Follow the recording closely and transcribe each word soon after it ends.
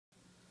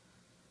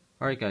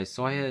Alright guys,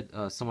 so I had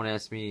someone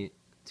ask me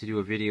to do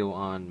a video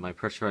on my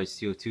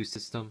pressurized CO2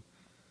 system.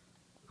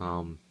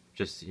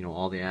 Just,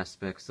 all the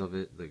aspects of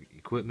it, the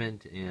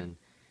equipment, and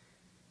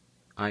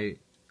I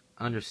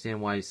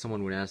understand why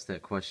someone would ask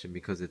that question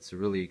because it's a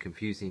really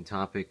confusing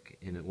topic,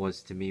 and it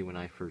was to me when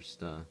I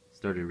first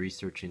started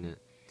researching it.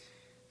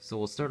 So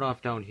we'll start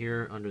off down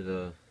here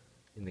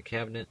in the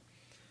cabinet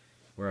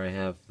where I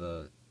have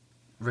the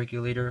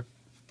regulator.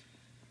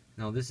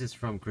 Now this is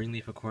from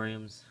Greenleaf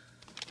Aquariums.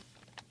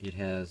 It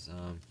has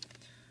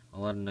a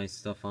lot of nice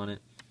stuff on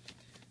it.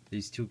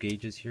 These two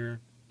gauges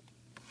here.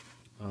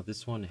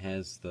 This one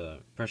has the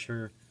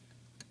pressure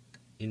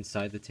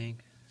inside the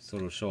tank, so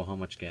it'll show how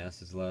much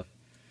gas is left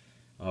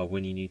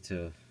when you need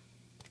to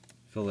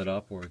fill it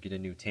up or get a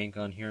new tank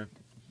on here.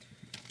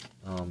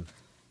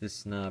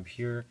 This knob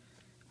here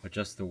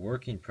adjusts the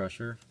working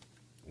pressure,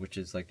 which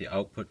is like the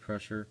output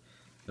pressure,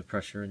 the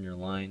pressure in your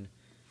line,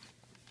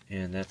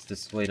 and that's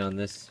displayed on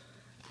this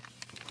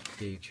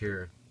gauge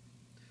here.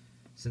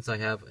 Since I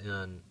have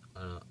an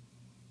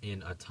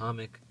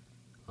atomic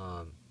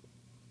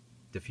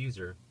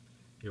diffuser,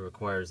 it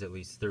requires at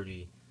least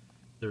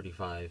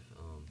 35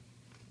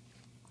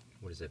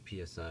 what is that,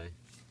 psi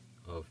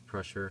of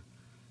pressure,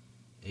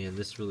 and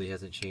this really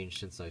hasn't changed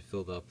since I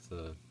filled up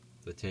the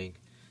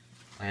tank.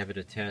 I have it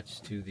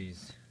attached to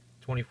these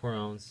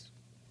 24-ounce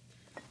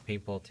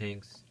paintball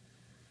tanks.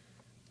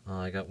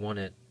 I got one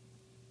at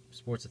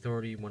Sports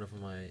Authority,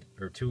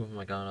 two of them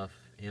I got off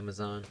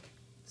Amazon,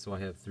 so I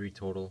have 3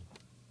 total.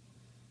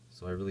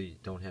 So I really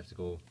don't have to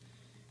go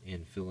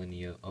and fill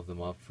any of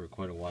them up for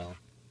quite a while.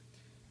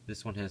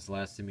 This one has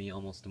lasted me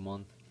almost a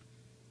month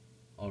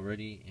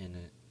already, and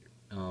it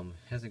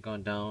hasn't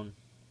gone down.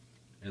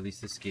 At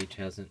least this gauge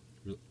hasn't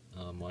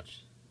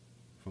much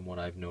from what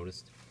I've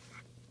noticed.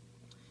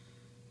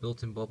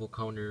 Built-in bubble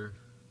counter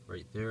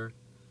right there,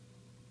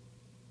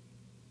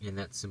 and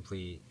that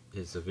simply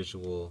is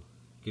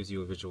gives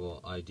you a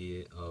visual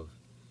idea of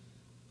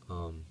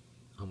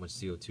how much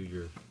CO2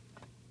 you're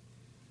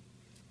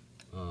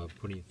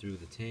putting through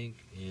the tank.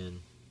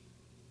 And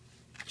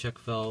check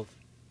valve,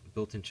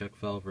 built-in check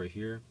valve right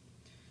here.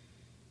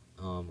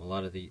 A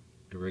lot of the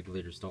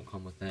regulators don't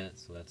come with that,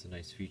 so that's a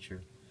nice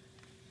feature.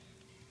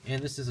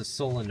 And this is a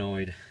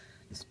solenoid.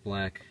 This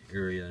black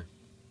area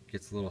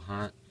gets a little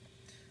hot.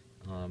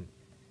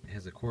 It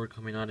has a cord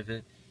coming out of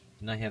it,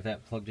 and I have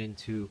that plugged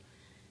into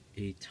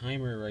a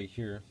timer right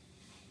here.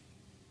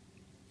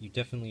 You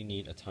definitely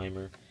need a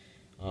timer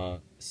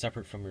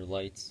separate from your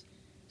lights.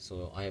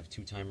 So I have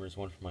 2 timers,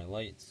 one for my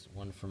lights,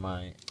 one for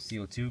my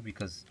CO2,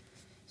 because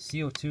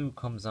CO2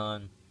 comes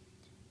on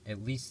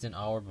at least an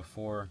hour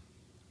before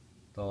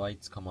the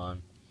lights come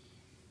on.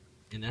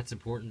 And that's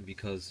important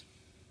because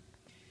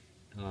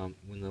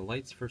when the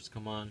lights first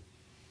come on,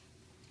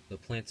 the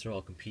plants are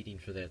all competing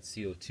for that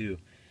CO2.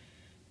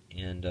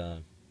 And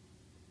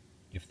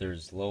if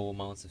there's low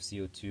amounts of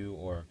CO2,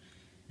 or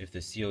if the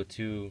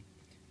CO2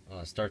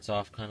 starts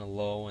off kind of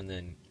low, and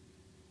then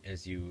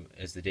as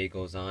the day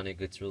goes on it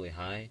gets really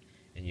high,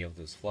 and you have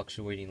those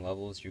fluctuating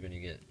levels, you're going to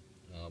get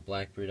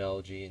blackbeard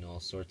algae and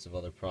all sorts of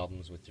other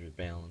problems with your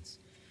balance.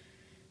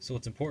 So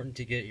it's important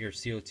to get your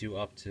CO2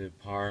 up to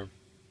par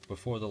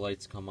before the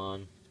lights come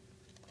on.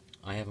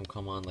 I have them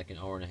come on like an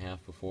hour and a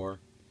half before,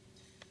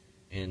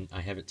 and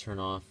I have it turn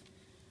off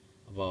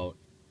about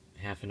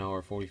half an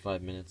hour,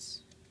 45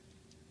 minutes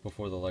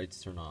before the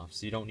lights turn off.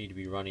 So you don't need to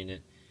be running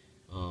it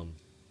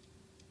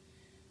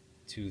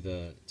to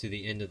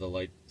the end of the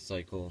light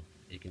cycle.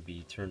 It can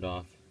be turned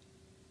off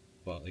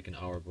about like an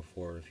hour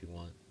before if you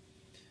want.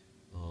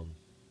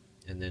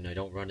 And then I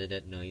don't run it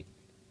at night.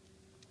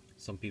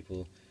 Some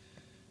people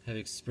have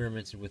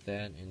experimented with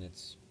that, and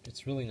it's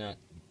really not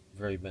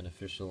very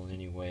beneficial in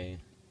any way.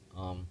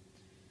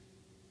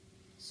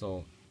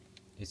 So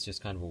it's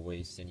just kind of a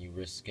waste, and you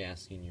risk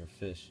gassing your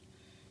fish,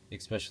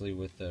 especially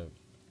with the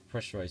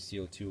pressurized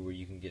CO2, where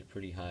you can get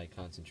pretty high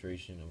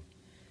concentration of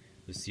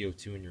the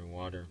CO2 in your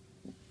water.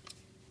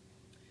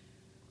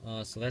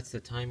 So that's the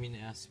timing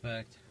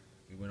aspect.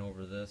 We went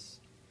over this.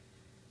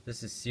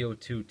 This is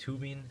CO2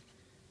 tubing.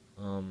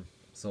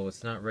 So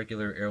it's not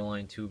regular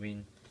airline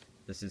tubing.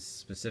 This is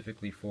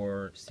specifically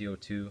for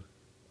CO2,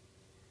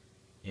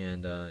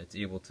 and it's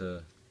able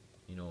to,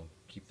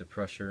 keep the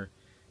pressure,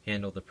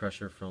 handle the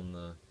pressure from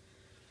the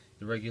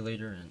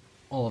regulator, and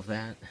all of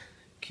that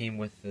came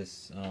with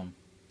this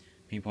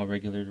paintball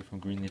regulator from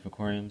Greenleaf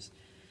Aquariums,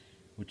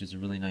 which is a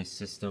really nice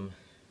system.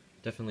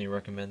 Definitely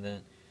recommend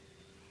that.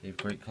 They have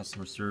great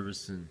customer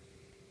service and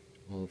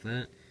all of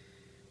that.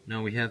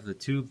 Now we have the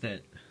tube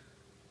that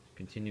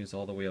continues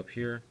all the way up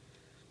here,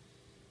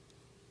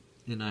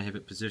 and I have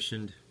it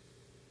positioned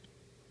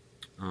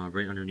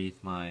right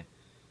underneath my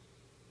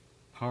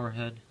power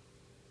head.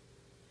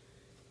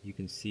 You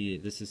can see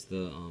this is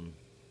the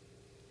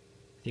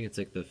I think it's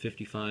like the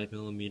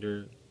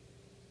 55mm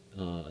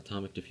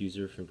atomic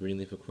diffuser from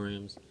Greenleaf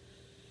Aquariums,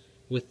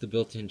 with the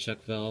built-in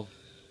check valve,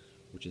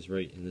 which is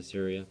right in this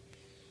area.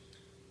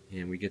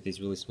 And we get these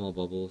really small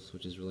bubbles,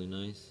 which is really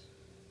nice.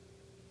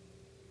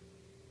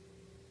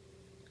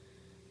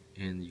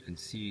 and you can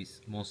see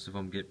most of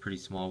them get pretty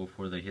small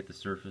before they hit the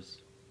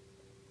surface.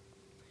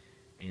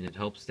 And it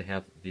helps to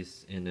have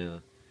this in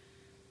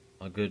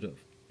a good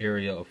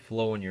area of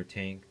flow in your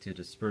tank to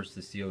disperse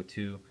the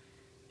CO2.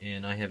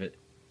 And I have it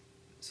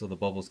so the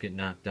bubbles get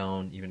knocked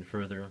down even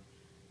further,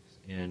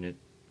 and it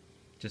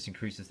just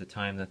increases the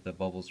time that the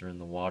bubbles are in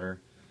the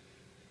water,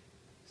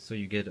 so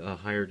you get a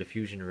higher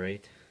diffusion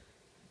rate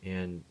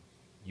and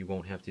you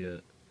won't have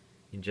to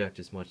inject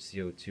as much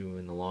CO2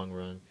 in the long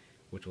run,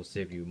 which will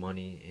save you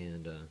money,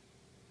 and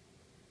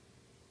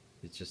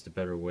it's just a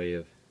better way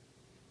of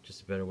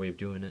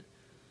doing it.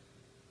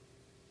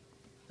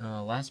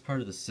 Last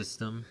part of the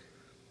system,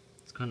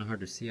 it's kind of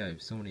hard to see. I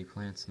have so many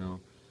plants now.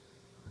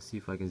 Let's see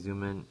if I can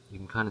zoom in. You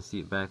can kind of see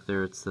it back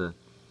there. It's the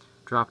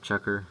drop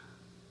checker,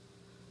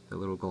 the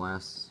little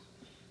glass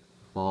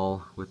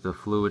ball with the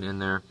fluid in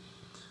there.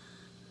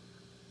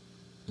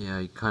 Yeah,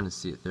 you kind of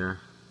see it there.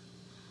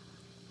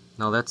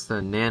 Now that's the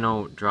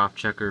nano drop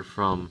checker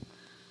from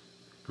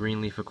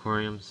Greenleaf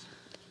Aquariums.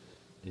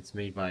 It's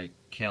made by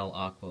Cal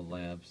Aqua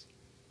Labs,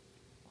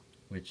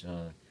 which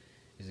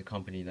is a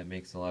company that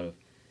makes a lot of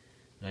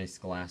nice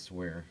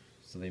glassware.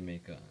 So they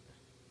make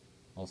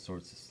all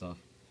sorts of stuff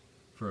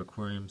for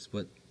aquariums,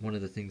 but one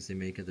of the things they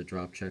make are the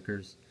drop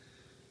checkers,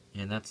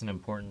 and that's an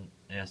important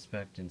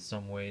aspect in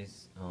some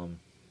ways.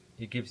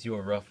 It gives you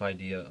a rough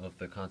idea of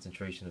the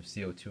concentration of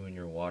CO2 in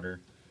your water.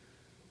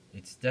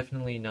 It's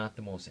definitely not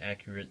the most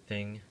accurate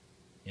thing,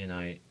 and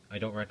I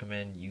don't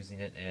recommend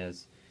using it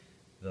as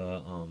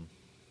the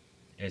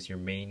as your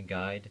main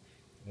guide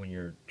when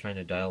you're trying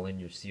to dial in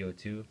your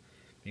CO2,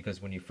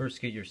 because when you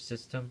first get your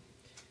system,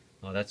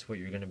 that's what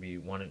you're going to be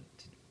wanting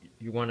to.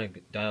 You want to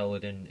dial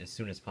it in as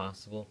soon as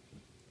possible,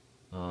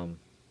 and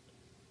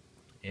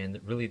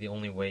really the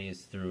only way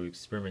is through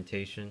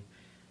experimentation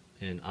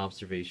and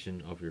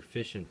observation of your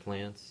fish and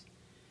plants.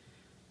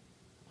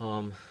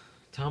 Tom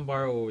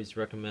Barrow always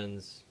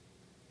recommends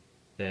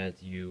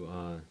that you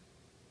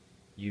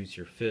use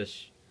your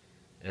fish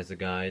as a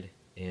guide,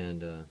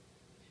 and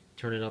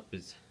turn it up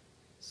as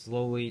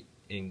slowly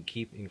and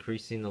keep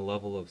increasing the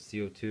level of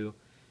CO2,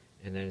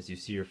 and then as you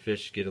see your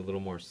fish get a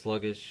little more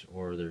sluggish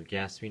or they're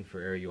gasping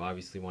for air, you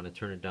obviously want to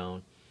turn it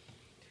down,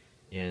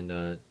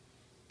 and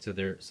so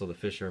the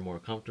fish are more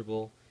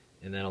comfortable,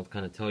 and that'll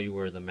kind of tell you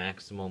where the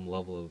maximum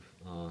level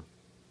of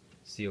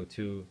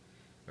CO2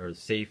 or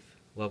safe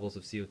levels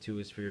of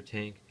CO2 is for your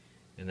tank,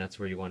 and that's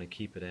where you want to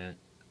keep it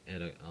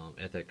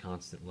at that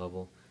constant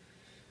level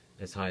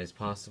as high as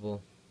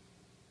possible.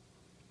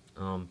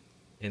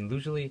 And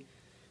usually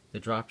the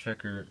drop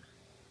checker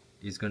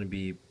is going to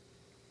be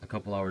a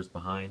couple hours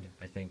behind,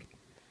 I think,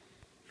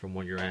 from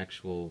what your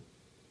actual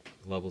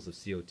levels of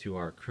CO2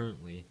 are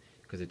currently,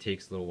 because it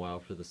takes a little while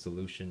for the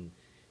solution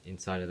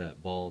inside of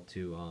that ball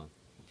to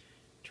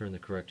turn the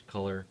correct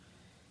color.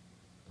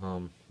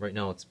 Right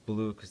now it's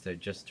blue because I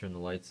just turned the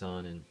lights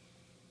on and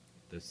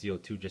the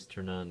CO2 just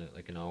turned on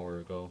like an hour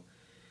ago.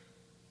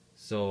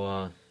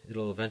 So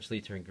it'll eventually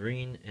turn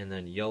green, and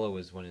then yellow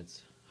is when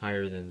it's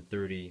higher than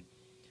 30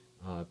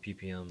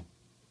 ppm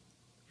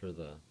for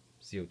the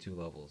CO2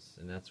 levels,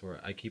 and that's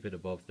where I keep it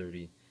above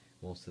 30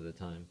 most of the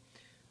time,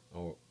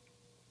 or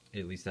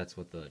at least that's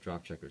what the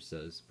drop checker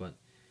says. But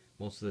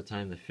most of the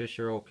time the fish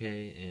are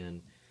okay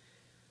and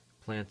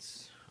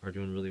plants are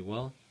doing really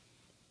well.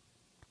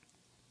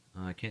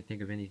 I can't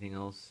think of anything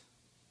else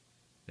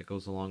that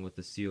goes along with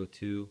the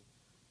CO2.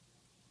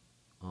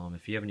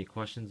 If you have any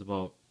questions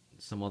about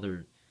some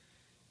other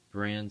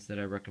brands that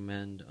I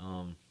recommend,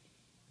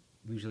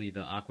 usually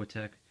the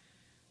Aquatech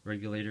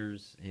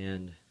regulators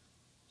and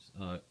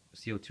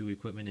CO2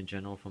 equipment in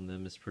general from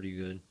them is pretty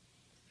good.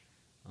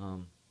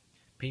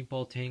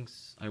 Paintball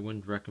tanks I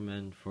wouldn't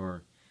recommend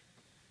for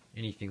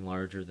anything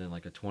larger than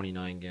like a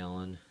 29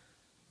 gallon.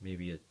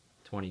 Maybe a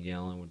 20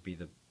 gallon would be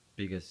the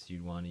biggest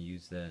you'd want to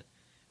use that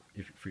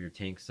for your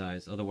tank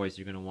size. Otherwise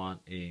you're going to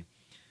want a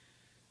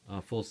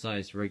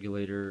full-size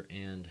regulator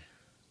and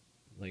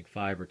like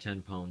 5 or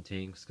 10 pound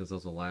tanks, because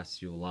those will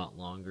last you a lot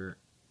longer,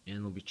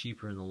 and they'll be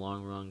cheaper in the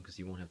long run because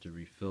you won't have to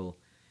refill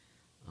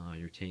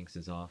your tanks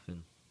as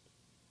often.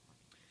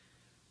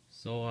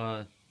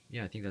 So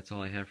yeah, I think that's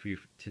all I have for you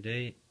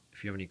today.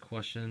 If you have any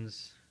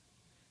questions,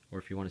 or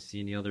if you want to see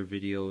any other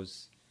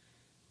videos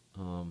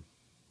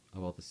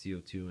about the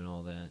CO2 and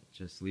all that,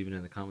 just leave it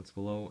in the comments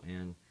below,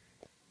 and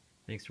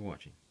thanks for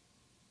watching.